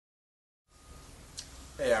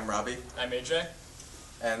Hey, I'm Robbie. I'm AJ.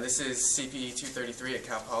 And this is CPE 233 at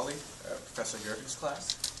Cal Poly, Professor Yergin's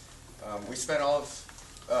class. We spent all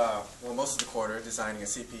of, most of the quarter designing a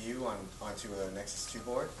CPU onto a Nexus 2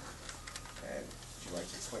 board. And would you like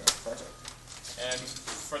to explain our project? And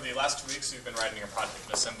for the last 2 weeks, we've been writing a project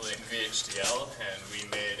of assembly in VHDL, and we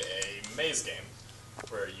made a maze game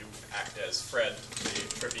where you act as Fred, the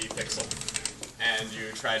trippy pixel, and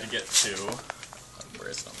you try to get to, where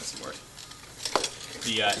is it on this board?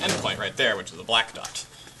 The endpoint right there, which is a black dot.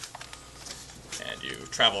 And you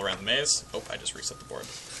travel around the maze. Oh, I just reset the board.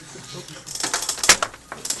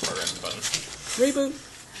 Program button. Reboot.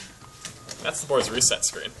 That's the board's reset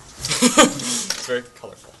screen. It's very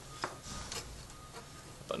colorful.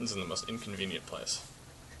 The button's in the most inconvenient place.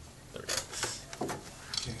 There we go.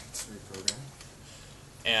 Okay, let's reprogram.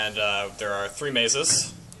 And there are 3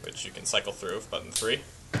 mazes, which you can cycle through with button 3.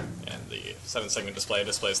 And the 7-segment display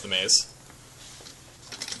displays the maze.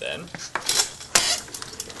 Then,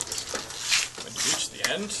 when you reach the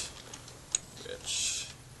end,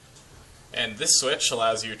 and this switch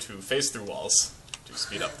allows you to phase through walls to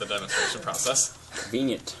speed up the demonstration process.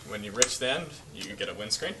 Convenient. When you reach the end, you get a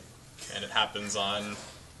windscreen, and it happens on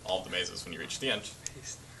all the mazes when you reach the end.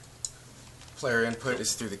 Player input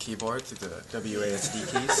is through the keyboard, through the WASD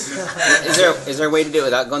keys. Is there a way to do it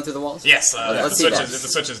without going through the walls? Yes, Okay, if the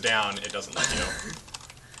switch is down, it doesn't let you.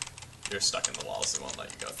 You're stuck in the walls, it won't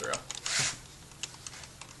let you go through.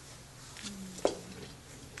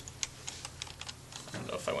 I don't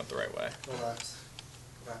know if I went the right way.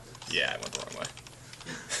 Yeah, I went the wrong way.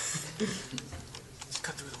 Just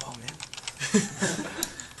cut through the wall, man.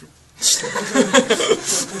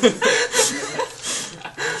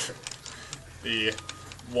 The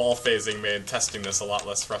wall phasing made testing this a lot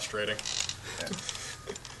less frustrating. Yeah.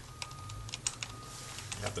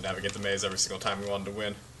 You have to navigate the maze every single time we wanted to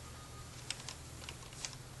win.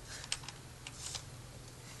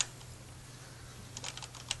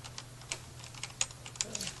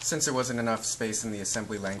 Since there wasn't enough space in the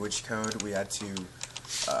assembly language code, we had to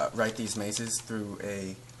write these mazes through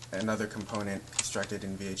another component constructed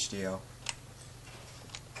in VHDL.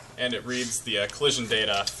 And it reads the collision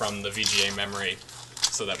data from the VGA memory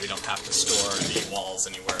so that we don't have to store the walls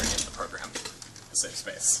anywhere in the program to save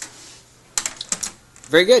space.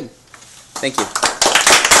 Very good. Thank you.